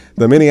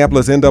The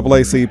Minneapolis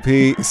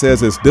NAACP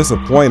says it's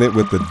disappointed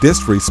with the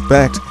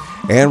disrespect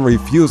and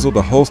refusal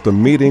to host a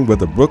meeting with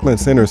the Brooklyn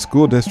Center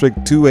School District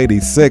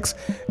 286.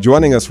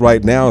 Joining us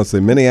right now is the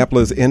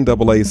Minneapolis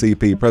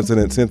NAACP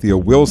President Cynthia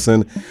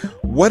Wilson.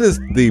 What is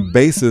the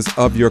basis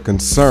of your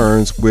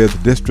concerns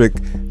with District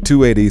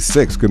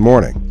 286? Good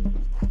morning.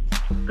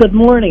 Good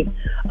morning.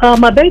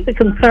 My basic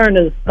concern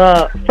is,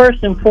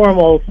 first and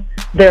foremost,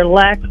 their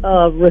lack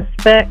of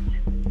respect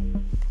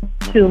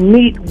to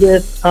meet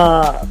with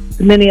the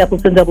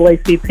Minneapolis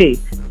NAACP.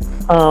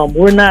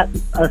 We're not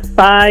a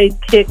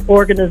sidekick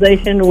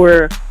organization.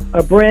 We're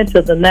a branch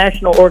of the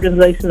national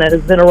organization that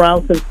has been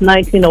around since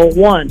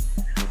 1901,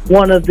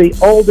 one of the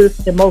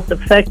oldest and most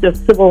effective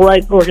civil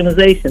rights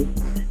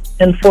organizations.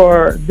 And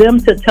for them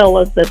to tell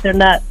us that they're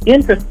not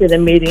interested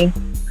in meeting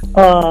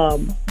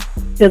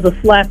is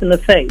a slap in the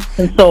face.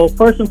 And so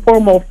first and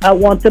foremost, I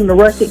want them to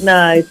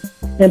recognize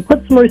and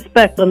put some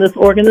respect on this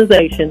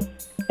organization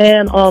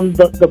and on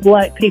the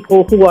Black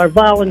people who are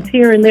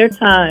volunteering their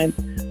time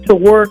to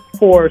work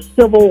for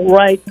civil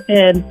rights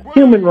and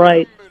human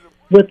rights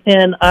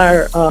within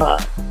our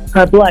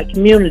Black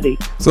community.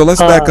 So let's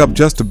back up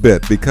just a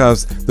bit,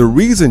 because the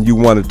reason you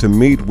wanted to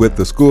meet with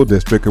the school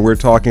district, and we're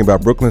talking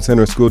about Brooklyn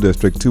Center School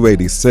District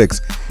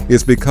 286,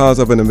 is because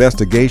of an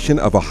investigation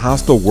of a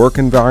hostile work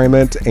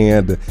environment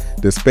and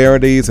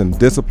disparities and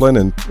discipline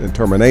and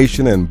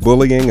termination and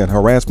bullying and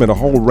harassment, a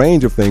whole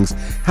range of things.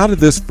 How did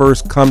this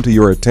first come to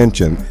your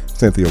attention,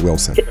 Cynthia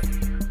Wilson?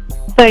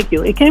 Thank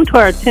you. It came to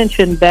our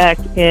attention back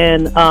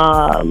in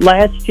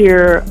last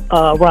year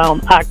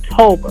around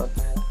October.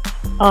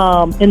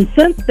 And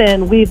since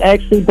then, we've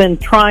actually been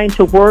trying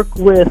to work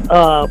with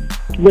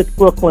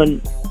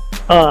Brooklyn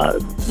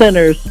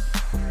Center's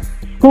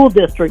school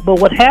district. But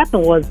what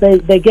happened was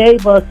they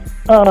gave us,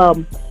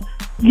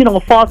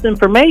 false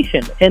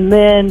information. And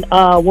then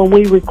when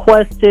we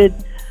requested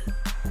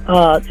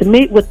to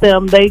meet with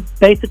them, they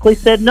basically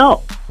said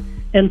no.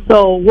 And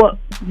so what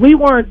we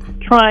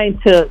weren't trying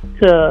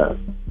to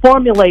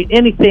formulate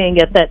anything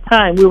at that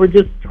time. We were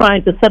just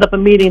trying to set up a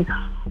meeting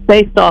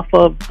based off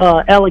of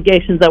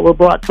allegations that were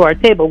brought to our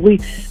table.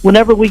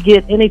 Whenever we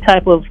get any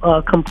type of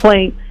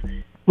complaint,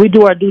 we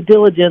do our due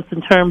diligence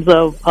in terms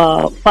of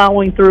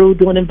following through,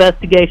 doing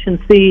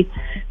investigations,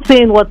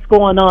 seeing what's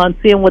going on,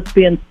 seeing what's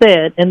being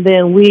said, and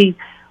then we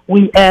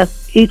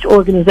ask each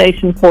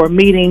organization for a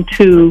meeting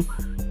to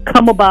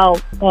come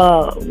about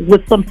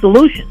with some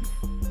solutions.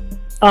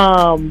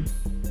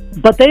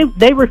 But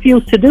they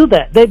refused to do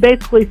that. They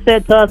basically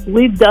said to us,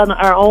 we've done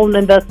our own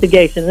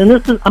investigation. And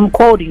this is, I'm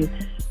quoting,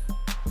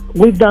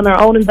 we've done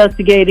our own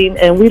investigating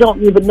and we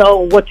don't even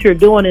know what you're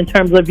doing in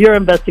terms of your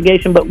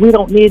investigation, but we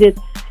don't need it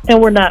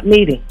and we're not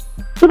meeting.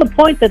 To the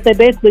point that they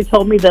basically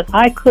told me that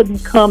I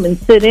couldn't come and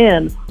sit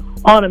in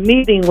on a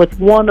meeting with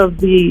one of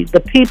the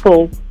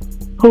people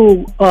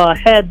who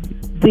had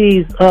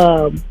these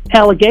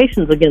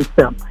allegations against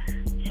them.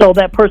 So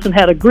that person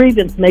had a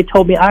grievance and they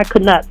told me I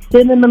could not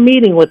sit in the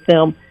meeting with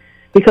them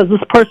because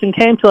this person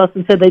came to us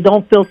and said they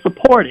don't feel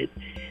supported.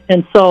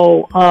 And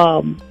so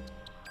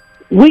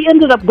we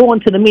ended up going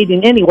to the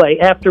meeting anyway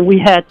after we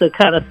had to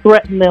kind of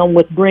threaten them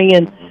with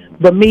bringing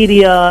the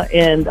media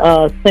and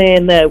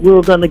saying that we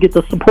were going to get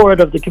the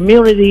support of the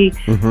community.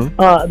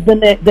 Mm-hmm.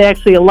 Then they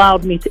actually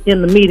allowed me to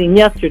end the meeting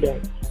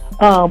yesterday.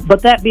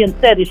 But that being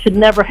said, it should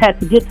never have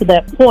to get to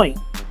that point.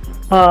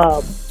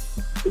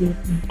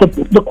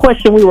 The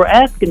question we were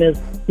asking is,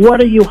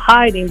 what are you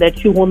hiding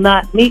that you will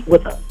not meet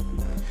with us?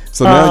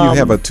 So now you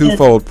have a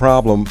twofold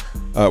problem.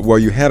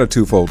 You had a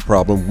twofold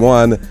problem.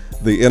 One,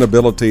 the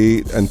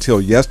inability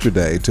until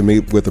yesterday to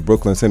meet with the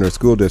Brooklyn Center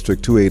School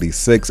District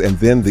 286, and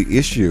then the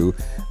issue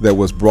that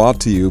was brought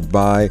to you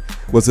by,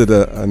 was it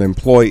an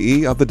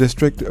employee of the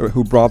district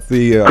who brought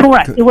the...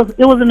 Correct. It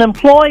was an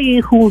employee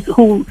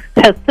who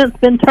has since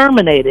been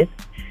terminated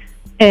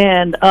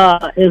and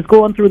is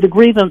going through the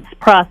grievance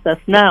process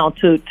now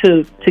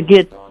to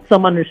get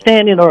some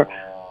understanding or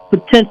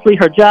potentially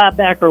her job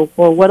back or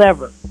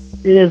whatever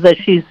it is that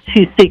she's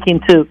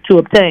seeking to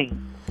obtain.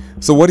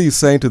 So what are you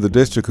saying to the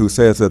district who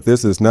says that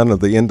this is none of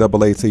the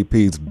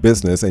NAACP's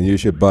business and you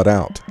should butt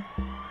out?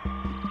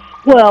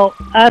 Well,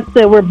 I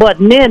said we're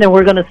butting in and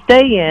we're going to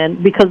stay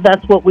in because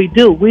that's what we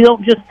do. We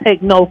don't just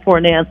take no for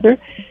an answer.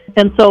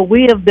 And so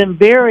we have been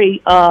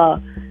very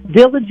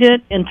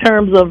diligent in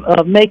terms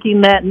of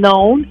making that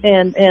known.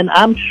 And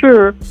I'm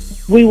sure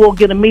we will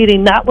get a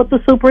meeting, not with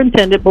the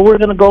superintendent, but we're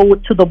going to go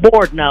to the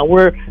board now.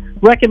 We're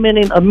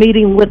recommending a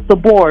meeting with the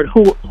board,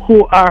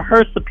 who are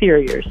her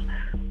superiors,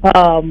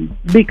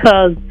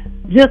 because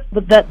just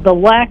the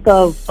lack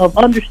of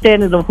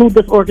understanding of who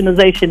this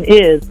organization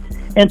is,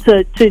 and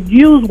to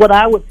use what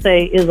I would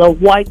say is a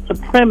white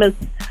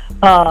supremacist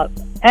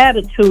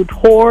attitude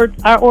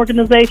toward our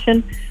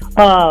organization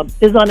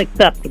is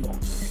unacceptable.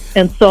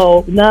 And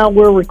so now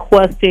we're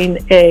requesting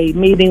a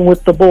meeting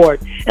with the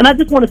board. And I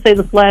just want to say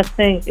this last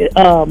thing.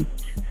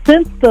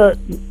 Since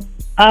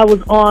I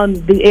was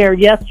on the air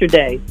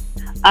yesterday,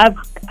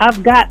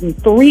 I've gotten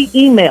 3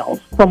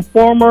 emails from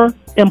former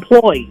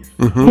employees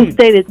who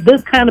stated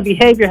this kind of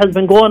behavior has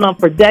been going on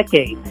for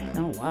decades.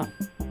 Wow.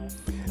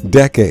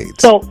 Decades.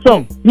 So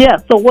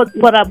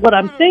what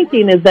I'm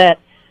thinking is that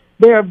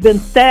there have been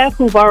staff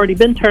who've already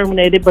been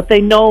terminated, but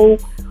they know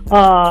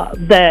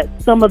that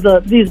some of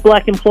these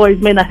black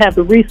employees may not have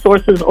the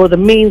resources or the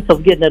means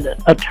of getting an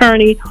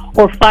attorney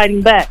or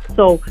fighting back.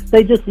 So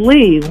they just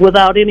leave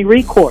without any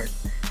recourse.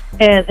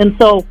 And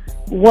so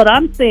what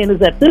I'm saying is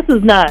that this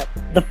is not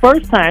the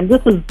first time.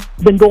 This has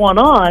been going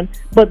on,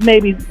 but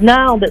maybe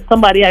now that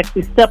somebody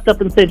actually stepped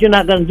up and said, "You're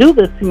not going to do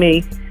this to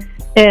me,"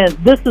 and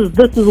this is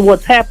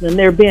what's happening.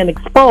 They're being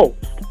exposed.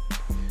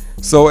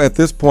 So at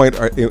this point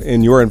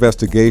in your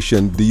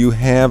investigation, do you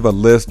have a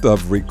list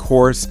of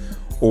recourse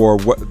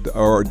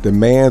or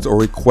demands or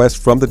requests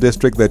from the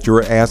district that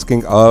you're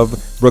asking of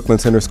Brooklyn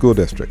Center School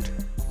District?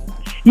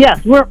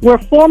 Yes, we're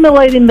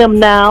formulating them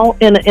now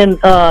in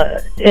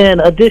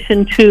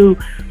addition to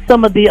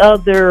some of the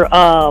other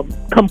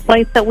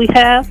complaints that we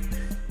have.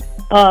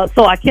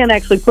 So I can't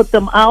actually put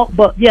them out,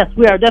 but yes,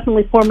 we are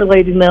definitely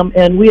formulating them,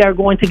 and we are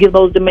going to give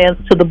those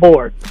demands to the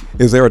board.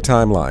 Is there a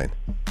timeline?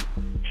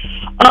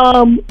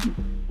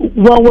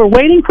 Well, we're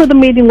waiting for the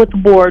meeting with the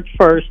board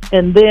first,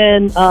 and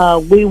then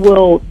we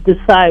will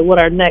decide what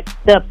our next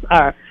steps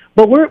are.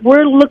 But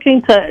we're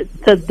looking to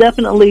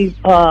definitely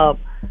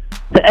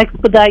to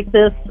expedite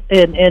this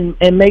and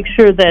make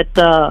sure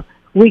that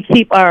we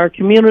keep our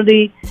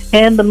community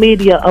and the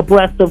media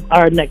abreast of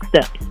our next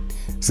steps.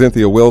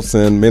 Cynthia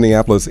Wilson,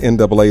 Minneapolis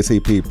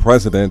NAACP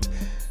president,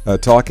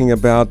 talking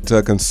about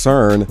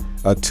concern,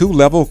 a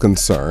two-level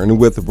concern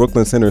with the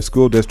Brooklyn Center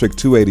School District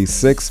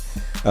 286.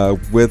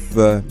 I've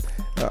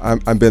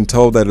been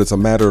told that it's a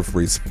matter of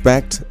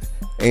respect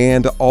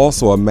and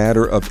also a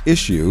matter of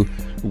issue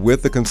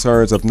with the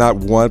concerns of not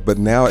one, but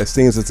now it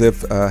seems as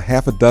if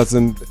half a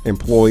dozen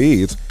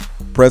employees,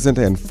 present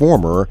and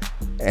former,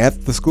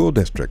 at the school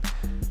district.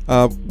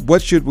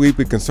 What should we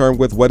be concerned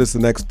with? What is the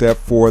next step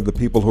for the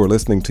people who are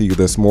listening to you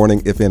this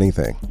morning, if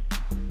anything?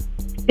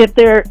 If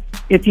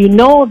you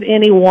know of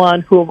anyone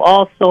who have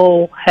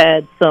also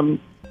had some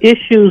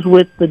issues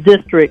with the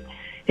district,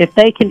 if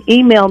they can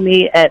email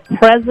me at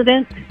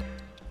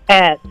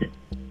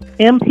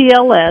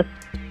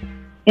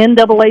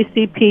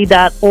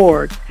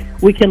president@MPLS-NAACP.org,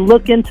 we can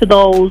look into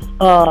those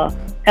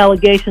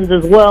allegations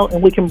as well,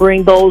 and we can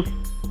bring those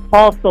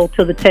also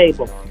to the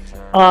table.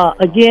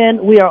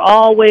 Again, we are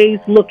always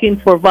looking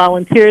for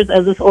volunteers,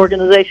 as this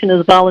organization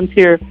is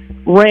volunteer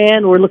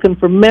ran. We're looking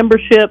for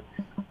membership,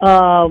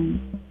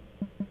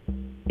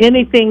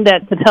 anything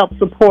that could help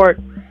support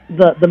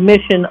the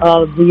mission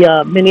of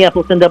the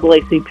Minneapolis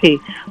NAACP.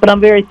 But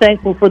I'm very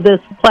thankful for this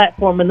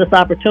platform and this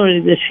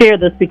opportunity to share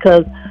this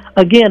because,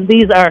 again,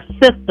 these are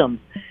systems.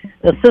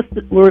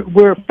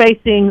 We're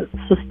facing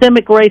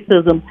systemic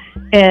racism,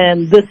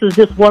 and this is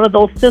just one of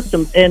those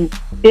systems. And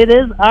it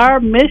is our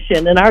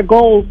mission and our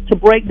goal to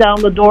break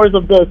down the doors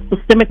of the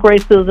systemic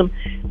racism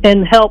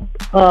and help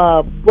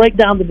break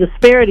down the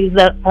disparities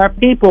that our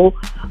people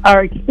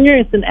are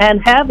experiencing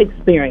and have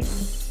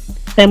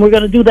experienced. And we're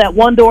going to do that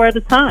one door at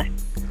a time.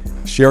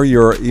 Share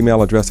your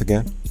email address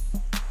again.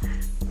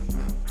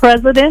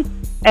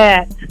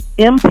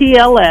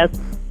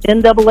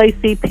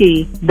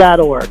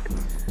 president@MPLS-NAACP.org.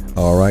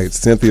 All right,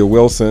 Cynthia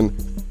Wilson,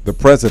 the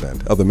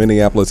president of the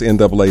Minneapolis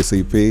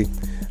NAACP.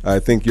 I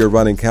think you're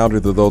running counter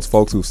to those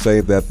folks who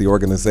say that the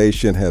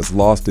organization has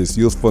lost its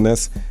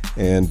usefulness,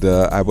 and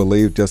I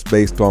believe just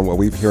based on what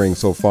we've hearing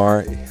so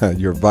far,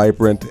 you're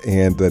vibrant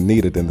and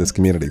needed in this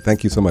community.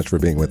 Thank you so much for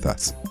being with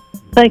us.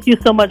 Thank you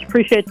so much.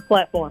 Appreciate the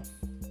platform.